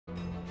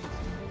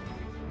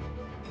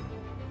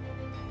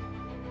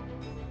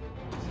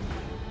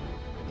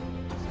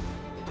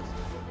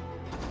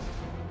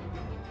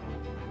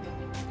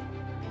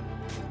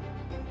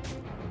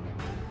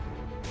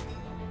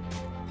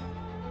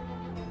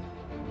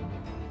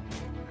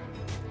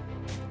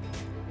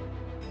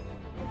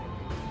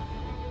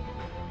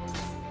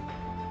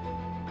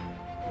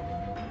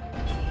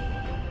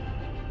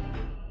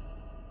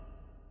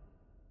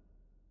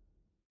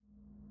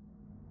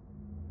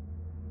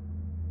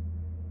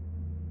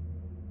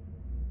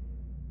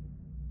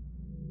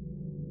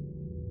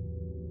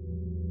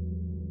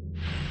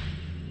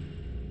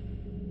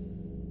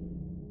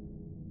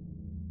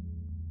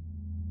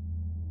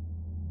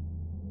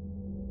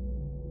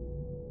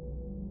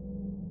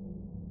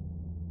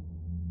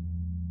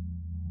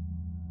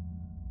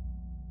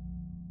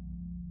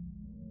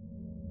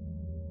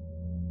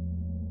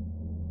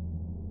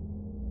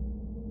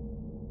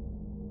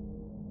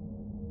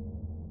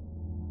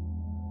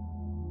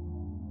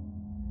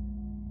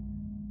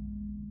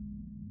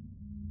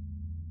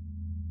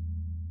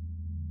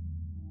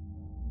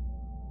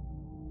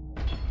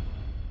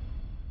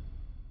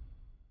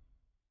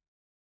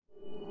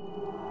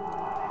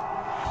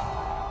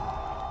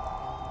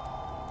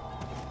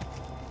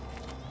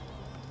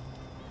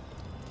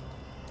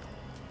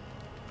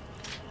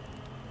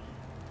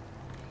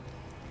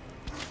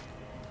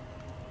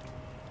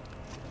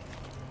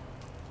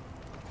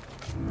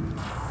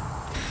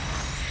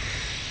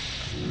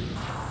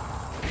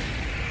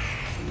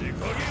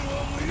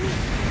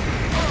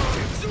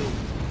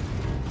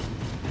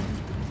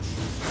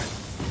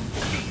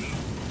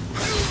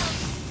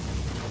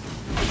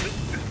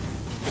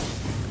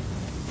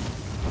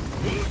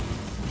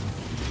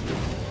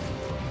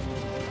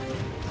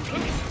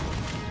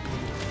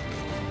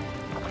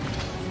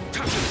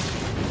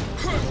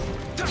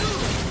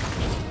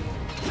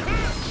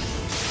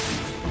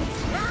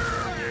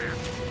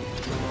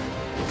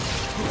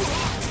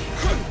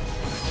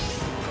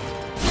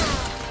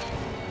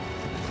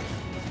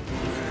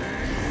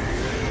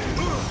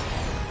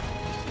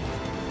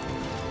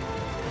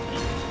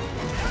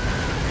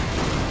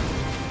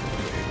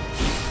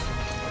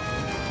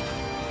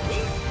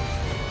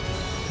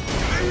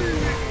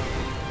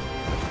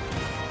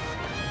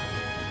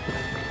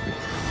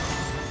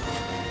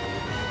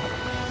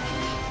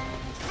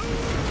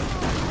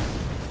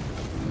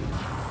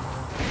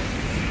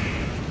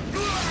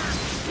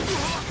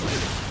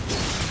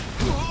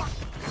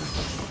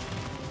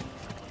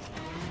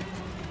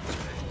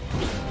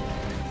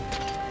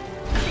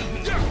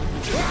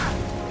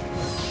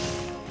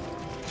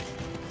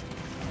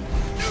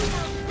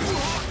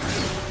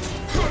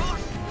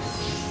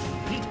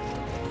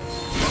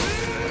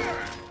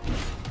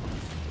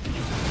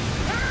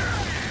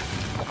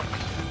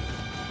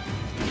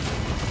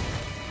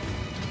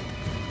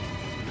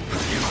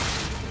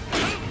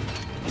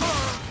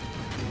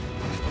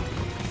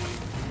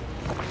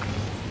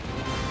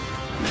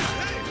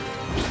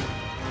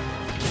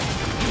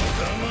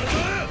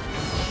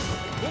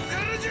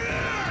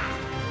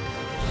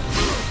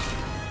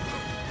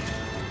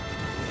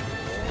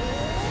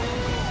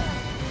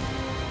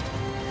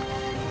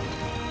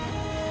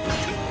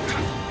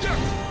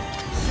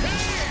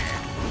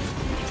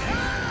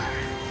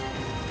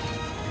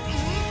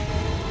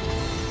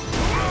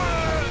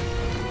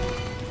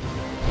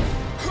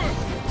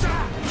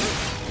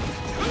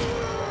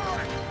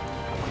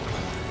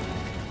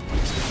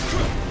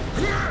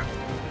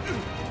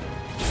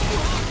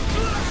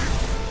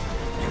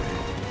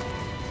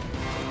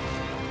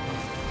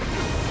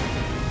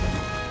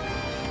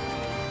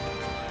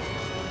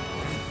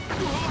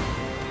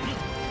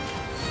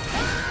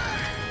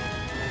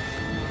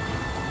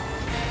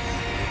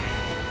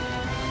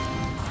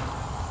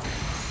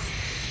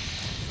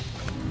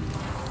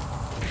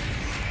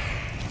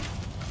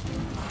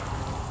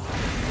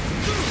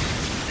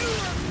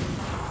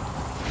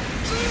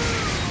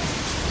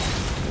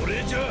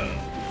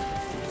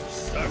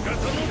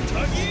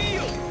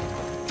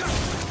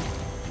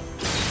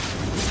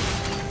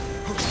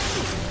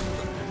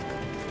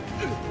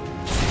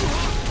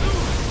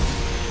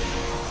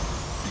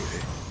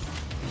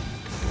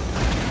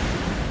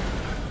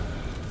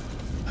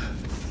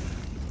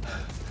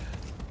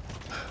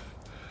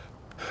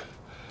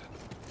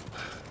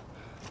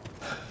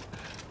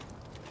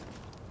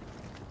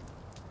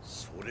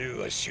それ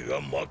がし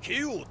が負け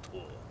ようと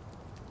は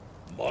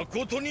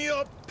誠に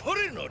あっぱ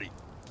れなり。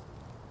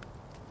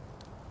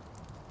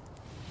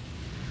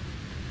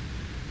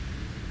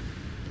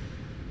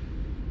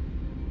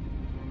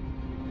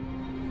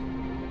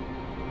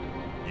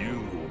竜を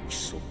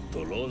競った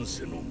乱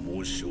世の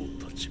猛将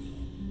たちも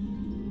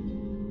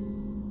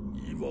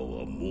今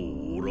は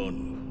もうおら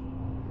ぬ。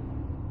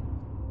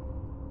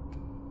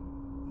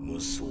無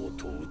双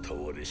と歌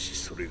われし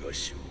それが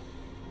しを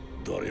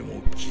誰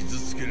も傷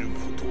つける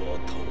ことは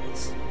たわ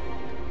ず。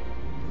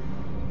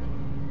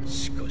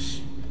しか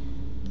し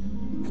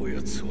こや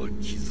つは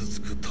傷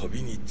つくた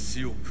びに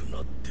強く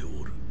なって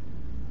おる。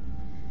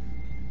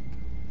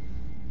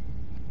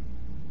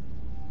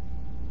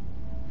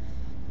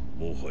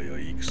もはや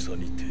戦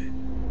にて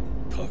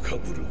高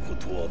ぶるこ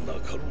とはな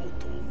かろう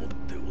と思っ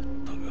ておっ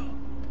たが、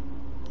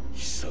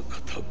久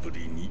方ぶ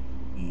りに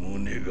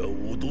胸が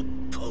躍っ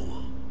た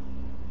わ。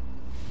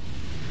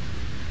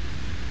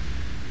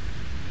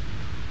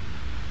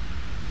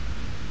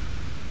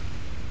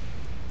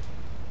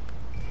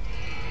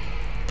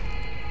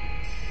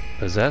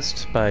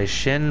Possessed by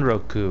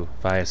Shinroku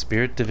via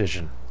Spirit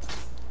Division.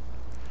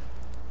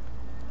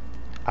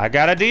 I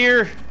got a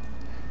deer!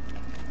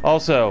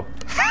 Also,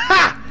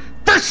 ha!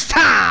 First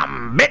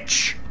time,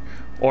 bitch!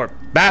 Or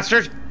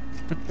bastard!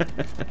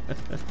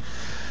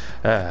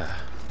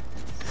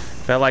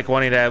 Felt like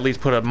wanting to at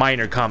least put a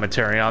minor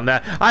commentary on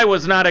that. I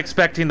was not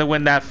expecting to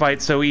win that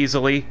fight so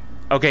easily.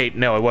 Okay,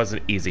 no, it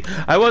wasn't easy.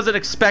 I wasn't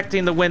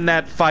expecting to win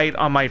that fight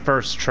on my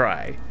first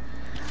try.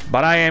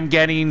 But I am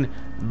getting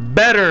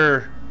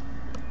better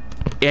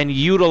in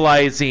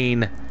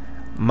utilizing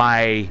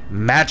my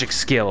magic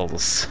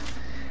skills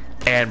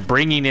and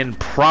bringing in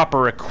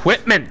proper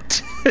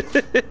equipment.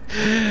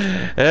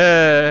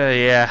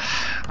 Yeah,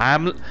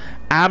 I'm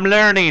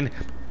learning.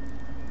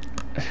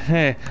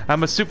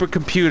 I'm a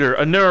supercomputer,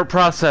 a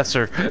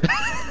neuroprocessor,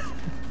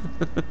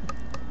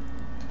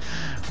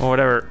 or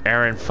whatever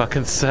Aaron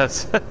fucking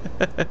says.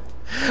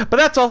 But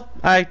that's all.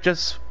 I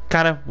just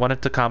kind of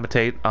wanted to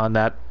commentate on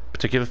that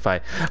particular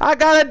fight. I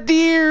got a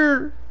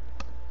deer.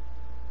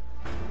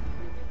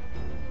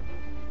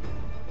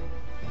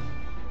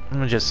 I'm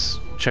gonna just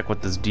check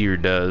what this deer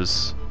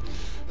does.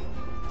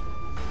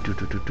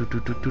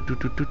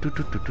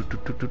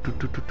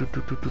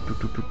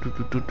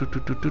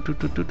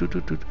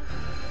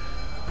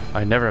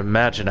 I never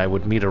imagined I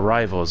would meet a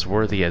rival as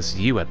worthy as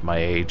you at my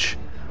age.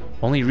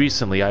 Only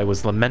recently I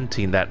was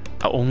lamenting that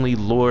only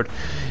Lord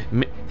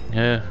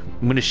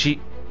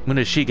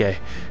Muneshige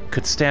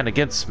could stand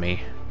against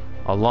me.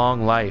 A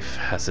long life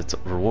has its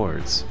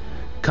rewards.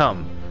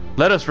 Come,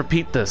 let us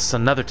repeat this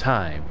another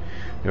time.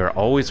 You are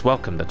always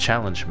welcome to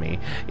challenge me.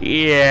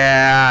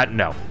 Yeah,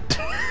 no.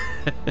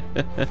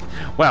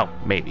 Well,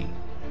 maybe.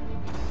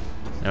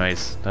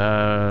 Anyways,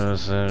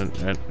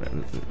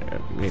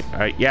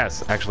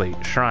 yes, actually,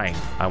 shrine.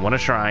 I want a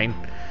shrine.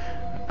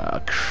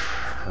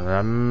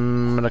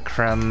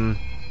 Creme.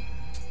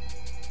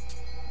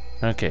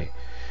 Okay.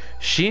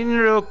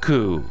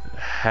 Shinroku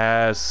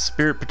has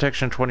spirit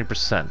protection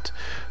 20%.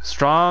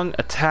 Strong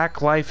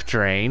attack life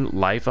drain,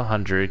 life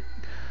 100.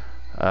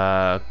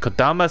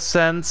 Kodama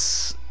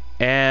sense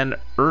and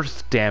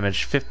earth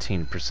damage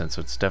 15%,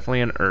 so it's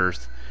definitely an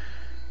earth.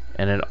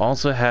 And it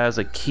also has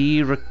a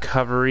key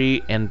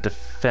recovery and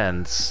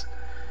defense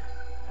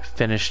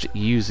finished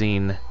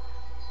using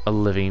a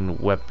living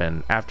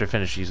weapon. After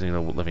finished using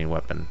a living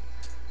weapon.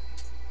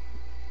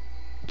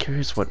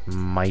 Curious what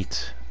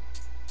might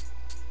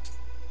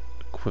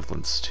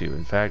equivalents to.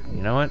 In fact,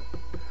 you know what?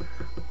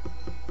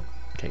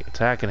 Okay,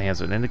 attack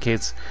enhancement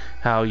indicates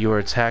how your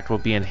attack will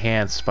be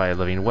enhanced by a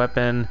living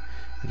weapon.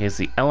 Indicates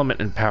the element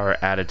and power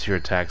added to your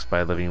attacks by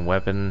a living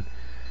weapon.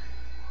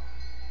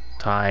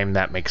 Time,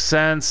 that makes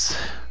sense.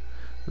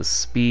 The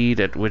speed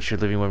at which your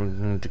living weapon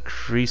can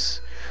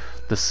decrease.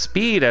 The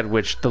speed at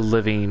which the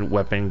living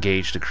weapon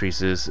gauge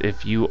decreases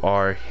if you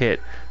are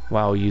hit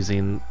while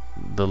using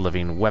the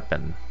living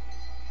weapon.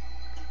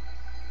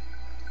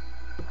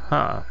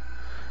 Huh.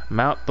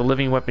 Amount the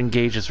living weapon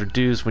gauge is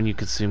reduced when you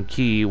consume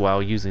ki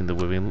while using the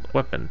living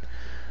weapon.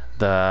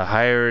 The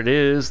higher it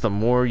is, the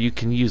more you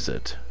can use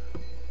it.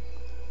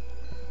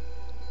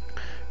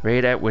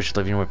 Rate at which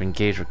living weapon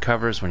gauge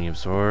recovers when you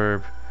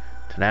absorb.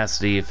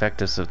 Tenacity,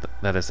 effective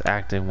that is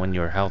active when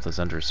your health is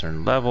under a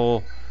certain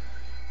level.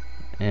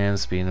 And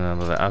speed.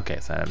 Okay,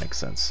 so that makes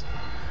sense.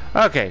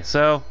 Okay,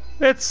 so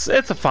it's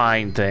a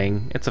fine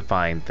thing. It's a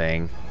fine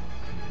thing.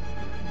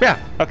 Yeah,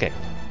 okay.